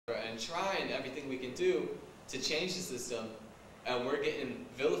trying everything we can do to change the system, and we're getting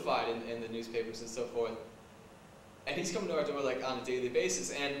vilified in the newspapers and so forth. And he's coming to our door like on a daily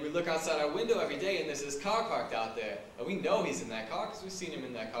basis, and we look outside our window every day, and there's this car parked out there, and we know he's in that car because we've seen him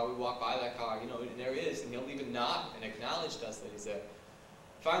in that car. We walk by that car, you know, and there he is, and he'll even nod and acknowledge us that he's there.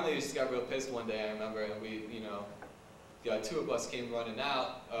 Finally, we just got real pissed one day, I remember, and we, you know, two of us came running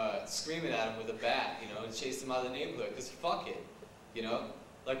out, screaming at him with a bat, you know, and chased him out of the neighborhood, because fuck it, you know?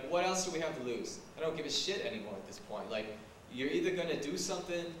 Like, what else do we have to lose? I don't give a shit anymore at this point. Like, you're either going to do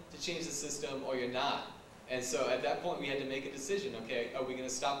something to change the system, or you're not. And so at that point, we had to make a decision, okay? Are we going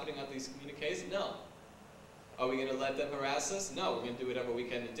to stop putting out these communiques? No. Are we going to let them harass us? No, we're going to do whatever we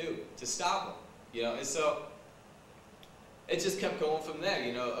can to do to stop them, you know? And so it just kept going from there,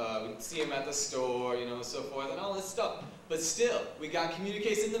 you know? We'd see him at the store, you know, and so forth, and all this stuff. But still, we got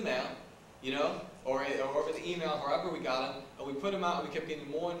communiques in the mail, you know, or over the email, wherever we got them, and we put them out, and we kept getting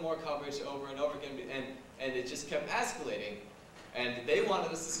more and more coverage over and over again, and it just kept escalating. And they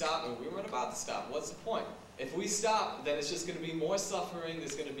wanted us to stop, and we weren't about to stop. What's the point? If we stop, then it's just going to be more suffering.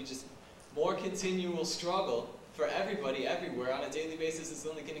 There's going to be just more continual struggle for everybody, everywhere, on a daily basis. It's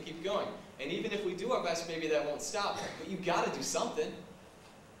only going to keep going. And even if we do our best, maybe that won't stop. But you got to do something.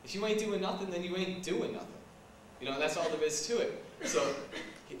 If you ain't doing nothing, then you ain't doing nothing. You know, that's all there is to it. So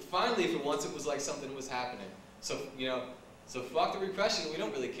finally, for once, it was like something was happening. So, you know, so fuck the repression. We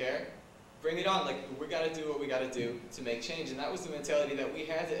don't really care. Bring it on. Like, we got to do what we got to do to make change. And that was the mentality that we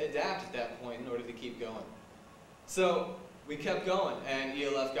had to adapt at that point in order to keep going. So we kept going, and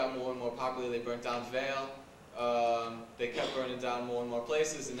ELF got more and more popular. They burnt down Vale. They kept burning down more and more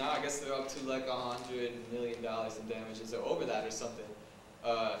places, and now I guess they're up to like $100 million in damages, or over that or something,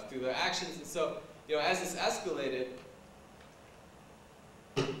 through their actions. And so, you know, as this escalated,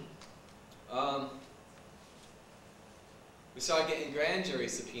 we started getting grand jury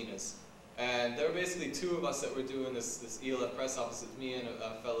subpoenas. And there were basically two of us that were doing this ELF press office with me and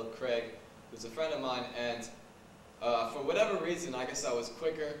a fellow, Craig, who's a friend of mine. And for whatever reason, I guess I was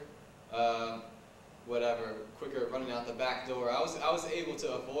quicker, quicker running out the back door. I was able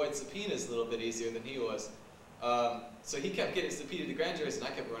to avoid subpoenas a little bit easier than he was. So he kept getting subpoenaed to grand juries, and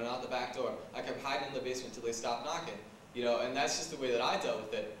I kept running out the back door. I kept hiding in the basement until they stopped knocking. You know, and that's just the way that I dealt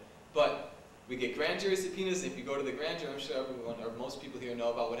with it. But we get grand jury subpoenas. If you go to the grand jury, I'm sure everyone or most people here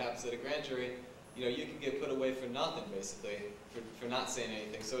know about what happens at a grand jury. You know, you can get put away for nothing, basically, for not saying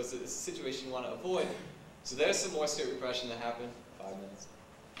anything. So it's a situation you want to avoid. So there's some more state repression that happened. 5 minutes.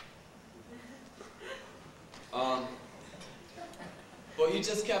 But you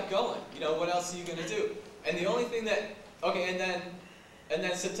just kept going. You know, what else are you going to do? And the only thing that, okay, and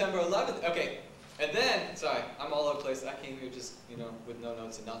then September 11th, okay, and then, sorry, I'm all over the place. I came here just, you know, with no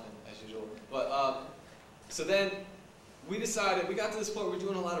notes and nothing, as usual. But, so then we decided, we got to this point where we're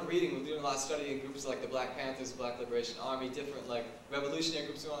doing a lot of reading, we're doing a lot of studying groups like the Black Panthers, Black Liberation Army, different, like, revolutionary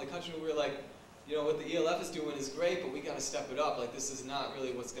groups around the country. We were like, you know, what the ELF is doing is great, but we got to step it up. Like, this is not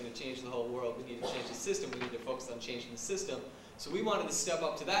really what's going to change the whole world. We need to change the system. We need to focus on changing the system. So we wanted to step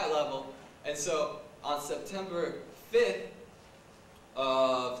up to that level. And so on September 5th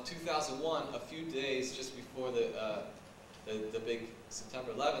of 2001, a few days just before the big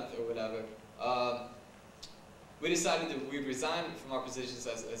September 11th or whatever, we decided that we'd resign from our positions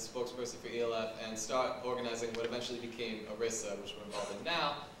as spokesperson for ELF and start organizing what eventually became ERISA, which we're involved in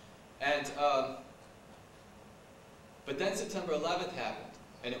now. And, but then September 11th happened,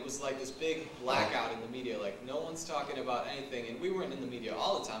 and it was like this big blackout in the media, like no one's talking about anything, and we weren't in the media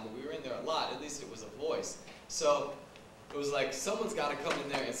all the time, but we were in there a lot. At least it was a voice. So it was like someone's got to come in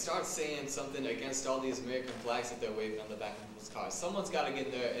there and start saying something against all these American flags that they're waving on the back of people's cars. Someone's got to get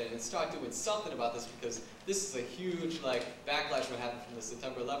in there and start doing something about this, because this is a huge like backlash what happened from the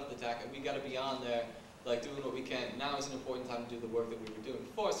September 11th attack, and we got to be on there, like doing what we can. Now is an important time to do the work that we were doing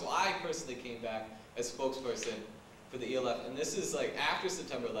before. So I personally came back as spokesperson for the ELF, and this is like after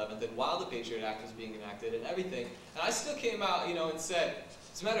September 11th, and while the Patriot Act was being enacted and everything. And I still came out, you know, and said,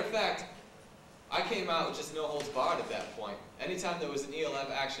 as a matter of fact, I came out with just no holds barred at that point. Anytime there was an ELF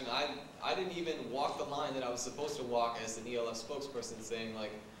action, I didn't even walk the line that I was supposed to walk as an ELF spokesperson, saying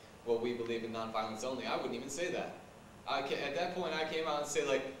like, well, we believe in nonviolence only. I wouldn't even say that. At that point, I came out and say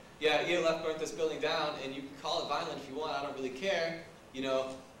like, yeah, ELF burnt this building down, and you can call it violent if you want. I don't really care. You know,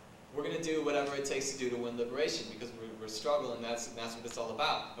 we're going to do whatever it takes to do to win liberation, because we're struggling. That's what it's all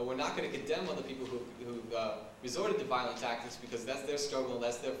about. And we're not going to condemn other people who resorted to violent tactics, because that's their struggle,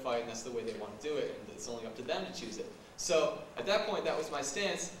 that's their fight, and that's the way they want to do it. And it's only up to them to choose it. So at that point, that was my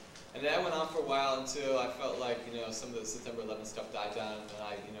stance. And that went on for a while until I felt like, you know, some of the September 11th stuff died down, and then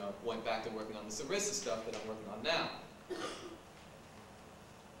I, you know, went back to working on the ERISA stuff that I'm working on now.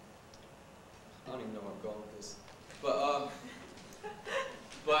 I'm going with this.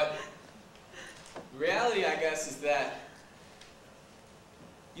 But the reality, I guess, is that,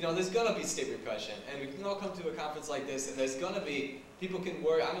 you know, there's going to be state repression, and we can all come to a conference like this, and there's going to be, people can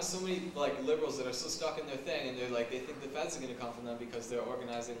worry. I know so many like liberals that are so stuck in their thing, and they're like, they think the feds are going to come for them because they're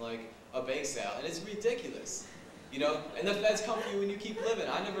organizing like a bake sale, and it's ridiculous, you know. And the feds come for you, and you keep living.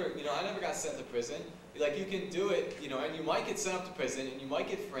 I never got sent to prison. Like, you can do it, you know, and you might get sent up to prison, and you might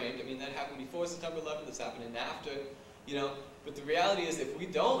get framed. I mean, that happened before September 11th. That's happening after, you know. But the reality is, if we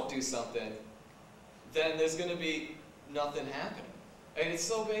don't do something, then there's going to be nothing happening. And it's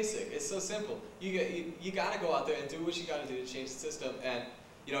so basic. It's so simple. You got to go out there and do what you got to do to change the system. And,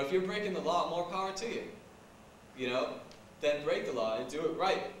 you know, if you're breaking the law, more power to you. You know, then break the law and do it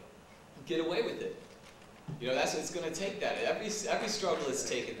right. Get away with it. You know, that's what it's going to take. That every struggle has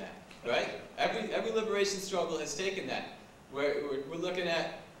taken that, right? Every liberation struggle has taken that. We're looking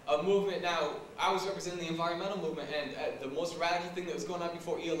at a movement now. I was representing the environmental movement, and the most radical thing that was going on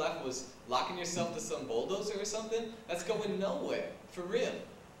before ELF was locking yourself to some bulldozer or something. That's going nowhere, for real.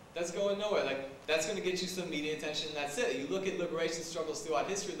 That's going nowhere. Like, that's going to get you some media attention, and that's it. You look at liberation struggles throughout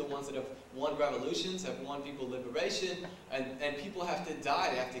history, the ones that have won revolutions, have won people liberation, and people have to die.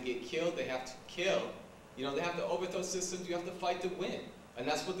 They have to get killed. They have to kill. You know, they have to overthrow systems. You have to fight to win. And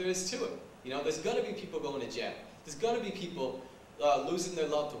that's what there is to it. You know, there's going to be people going to jail. There's going to be people losing their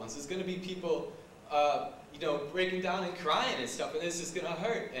loved ones. There's going to be people, you know, breaking down and crying and stuff, and this is going to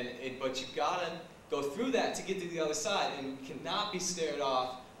hurt. But you've got to go through that to get to the other side, and you cannot be scared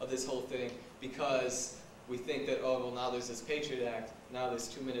off of this whole thing because we think that, oh, well, now there's this Patriot Act, now there's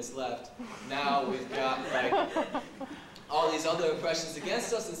 2 minutes left, now we've got, like, all these other oppressions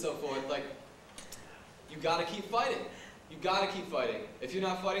against us and so forth. Like, you got to keep fighting. You got to keep fighting. If you're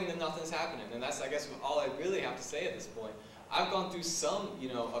not fighting, then nothing's happening. And that's, I guess, all I really have to say at this point. I've gone through some, you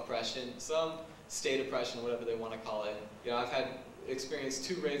know, oppression, some state oppression, whatever they want to call it. You know, I've had experienced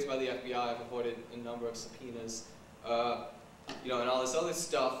 2 raids by the FBI. I've avoided a number of subpoenas, you know, and all this other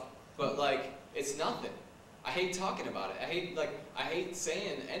stuff. But, like, it's nothing. I hate talking about it. I hate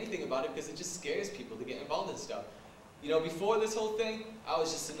saying anything about it because it just scares people to get involved in stuff. You know, before this whole thing, I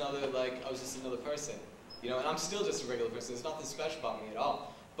was just another person. You know, and I'm still just a regular person. There's nothing special about me at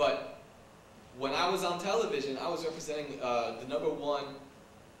all. But when I was on television, I was representing the #1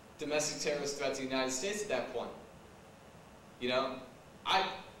 domestic terrorist threat to the United States at that point. You know,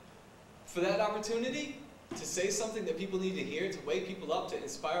 for that opportunity to say something that people need to hear, to wake people up, to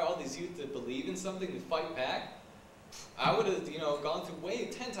inspire all these youth to believe in something, to fight back, I would have, you know, gone through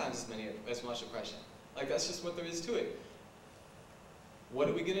 10 times as much oppression. Like, that's just what there is to it. What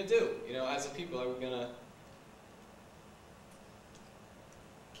are we gonna do? You know, as a people, are we gonna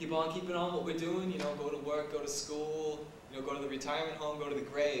keep on keeping on what we're doing, you know, go to work, go to school, you know, go to the retirement home, go to the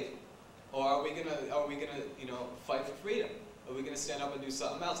grave? Or are we gonna, you know, fight for freedom? Are we gonna stand up and do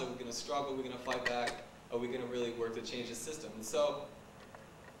something else? Are we gonna struggle? Are we gonna fight back? Are we gonna really work to change the system? And so,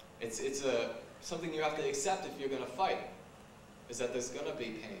 it's something you have to accept if you're gonna fight, is that there's gonna be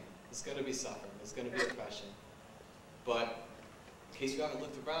pain, there's gonna be suffering, there's gonna be oppression. But in case you haven't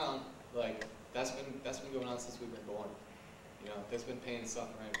looked around, like, that's been going on since we've been born. You know, there's been pain,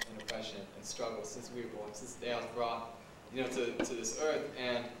 suffering, and oppression, and struggle since we were born, since the day I was brought, you know, to this earth.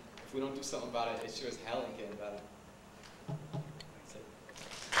 And if we don't do something about it, it sure as hell ain't getting better.